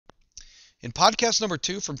In podcast number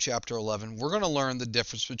 2 from chapter 11, we're going to learn the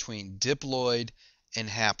difference between diploid and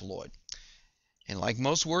haploid. And like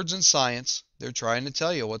most words in science, they're trying to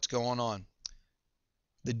tell you what's going on.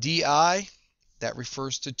 The DI, that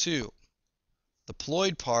refers to 2. The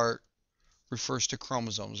ploid part refers to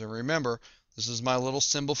chromosomes. And remember, this is my little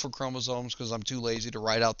symbol for chromosomes because I'm too lazy to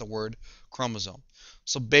write out the word chromosome.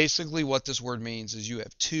 So basically what this word means is you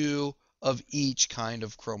have 2 of each kind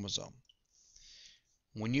of chromosome.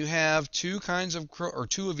 When you have 2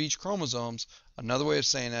 of each chromosomes, another way of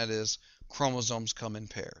saying that is chromosomes come in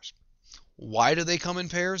pairs. Why do they come in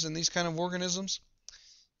pairs in these kind of organisms?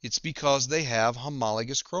 It's because they have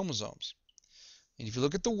homologous chromosomes. And if you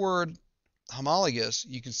look at the word homologous,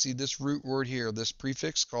 you can see this root word here, this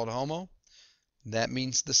prefix called homo. That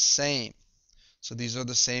means the same. So these are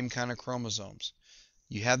the same kind of chromosomes.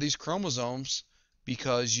 You have these chromosomes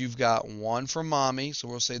because you've got one from mommy, so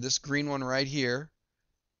we'll say this green one right here,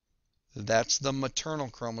 that's the maternal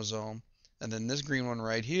chromosome, and then this green one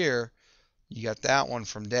right here, you got that one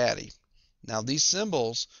from daddy. Now these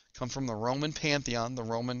symbols come from the Roman pantheon, the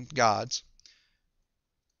Roman gods,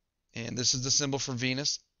 and this is the symbol for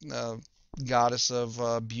Venus, goddess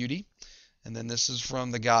of beauty, and then this is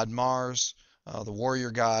from the god Mars, the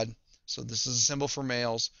warrior god. So this is a symbol for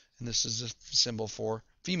males, and this is a symbol for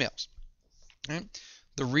females. Right?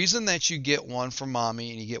 The reason that you get one from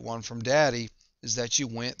mommy and you get one from daddy is that you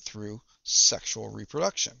went through sexual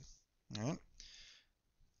reproduction. Right?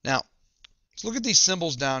 Now, let's look at these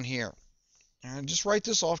symbols down here. And just write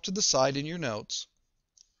this off to the side in your notes.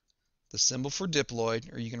 The symbol for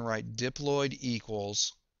diploid, or you can write diploid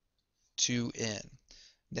equals 2n.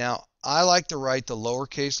 Now, I like to write the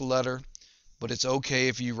lowercase letter, but it's okay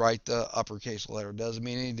if you write the uppercase letter. It doesn't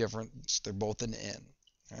mean any difference. They're both an N.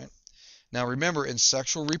 Right? Now remember, in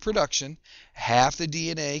sexual reproduction, half the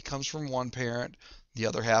DNA comes from one parent, the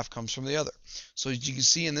other half comes from the other. So as you can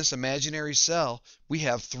see in this imaginary cell, we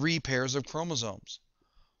have 3 pairs of chromosomes.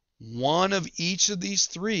 One of each of these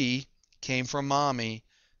 3 came from mommy.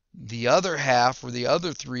 The other half, or the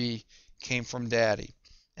other 3, came from daddy.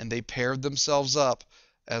 And they paired themselves up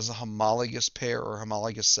as a homologous pair or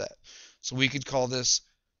homologous set. So we could call this,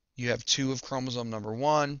 you have 2 of chromosome number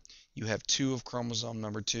 1, you have 2 of chromosome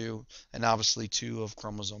number 2, and obviously 2 of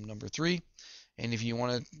chromosome number 3. And if you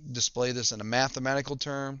want to display this in a mathematical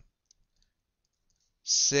term,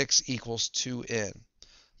 6 equals 2n.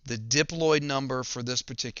 The diploid number for this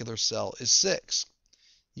particular cell is 6.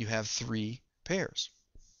 You have 3 pairs.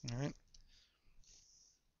 All right.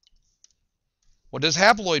 What does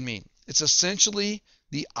haploid mean? It's essentially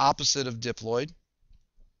the opposite of diploid.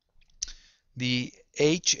 The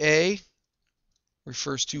HA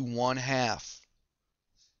refers to 1/2.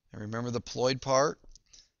 And remember the ploid part?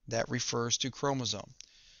 That refers to chromosome.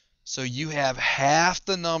 So you have half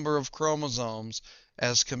the number of chromosomes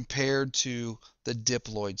as compared to the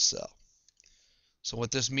diploid cell. So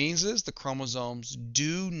what this means is the chromosomes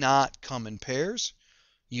do not come in pairs.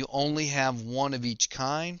 You only have one of each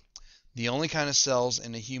kind. The only kind of cells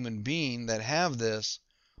in a human being that have this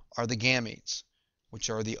are the gametes, which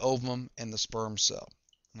are the ovum and the sperm cell.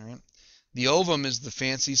 All right? The ovum is the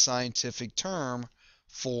fancy scientific term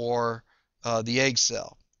for the egg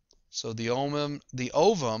cell. So the ovum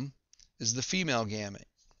is the female gamete.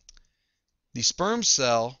 The sperm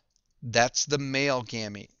cell, that's the male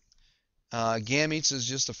gamete. Gametes is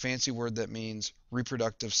just a fancy word that means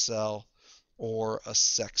reproductive cell or a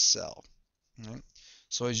sex cell. Right?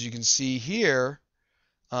 So as you can see here,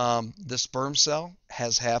 the sperm cell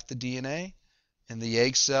has half the DNA and the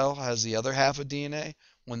egg cell has the other half of DNA.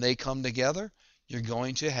 When they come together, you're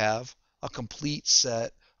going to have a complete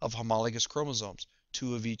set of homologous chromosomes,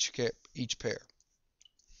 2 of each pair.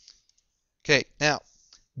 Okay, now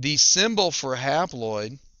the symbol for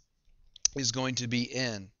haploid is going to be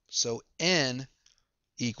N. So N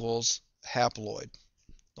equals haploid.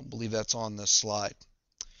 Don't believe that's on this slide.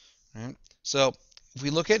 All right? So if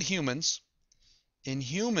we look at humans, in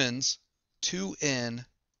humans, 2N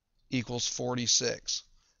equals 46.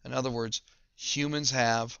 In other words, humans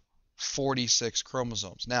have 46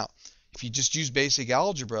 chromosomes. Now, if you just use basic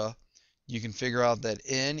algebra, you can figure out that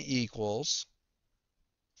N equals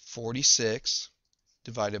 46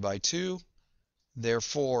 divided by 2.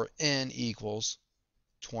 Therefore, N equals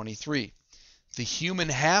 23. The human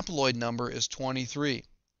haploid number is 23.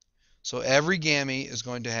 So every gamete is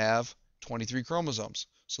going to have 23 chromosomes.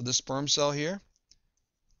 So this sperm cell here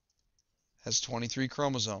has 23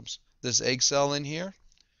 chromosomes. This egg cell in here,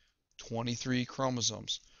 23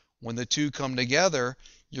 chromosomes. When the 2 come together,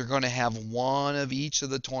 you're going to have one of each of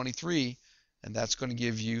the 23, and that's going to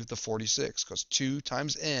give you the 46, because 2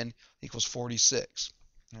 times N equals 46.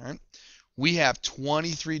 All right. We have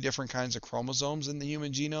 23 different kinds of chromosomes in the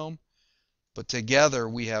human genome, but together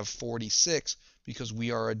we have 46 because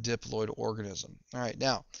we are a diploid organism. All right,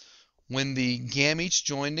 now, when the gametes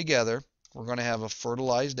join together, we're going to have a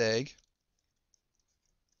fertilized egg.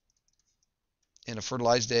 And a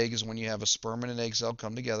fertilized egg is when you have a sperm and an egg cell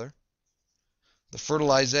come together. The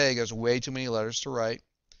fertilized egg has way too many letters to write,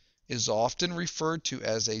 is often referred to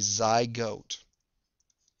as a zygote.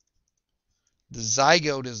 The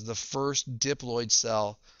zygote is the first diploid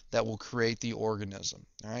cell that will create the organism.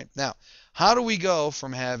 All right. Now, how do we go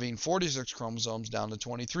from having 46 chromosomes down to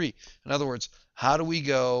 23? In other words, how do we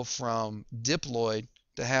go from diploid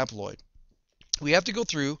to haploid? We have to go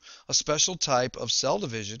through a special type of cell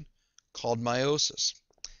division called meiosis.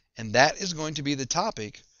 And that is going to be the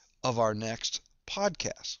topic of our next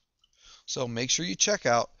podcast. So make sure you check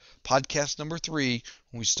out podcast number 3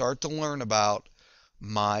 when we start to learn about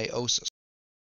meiosis.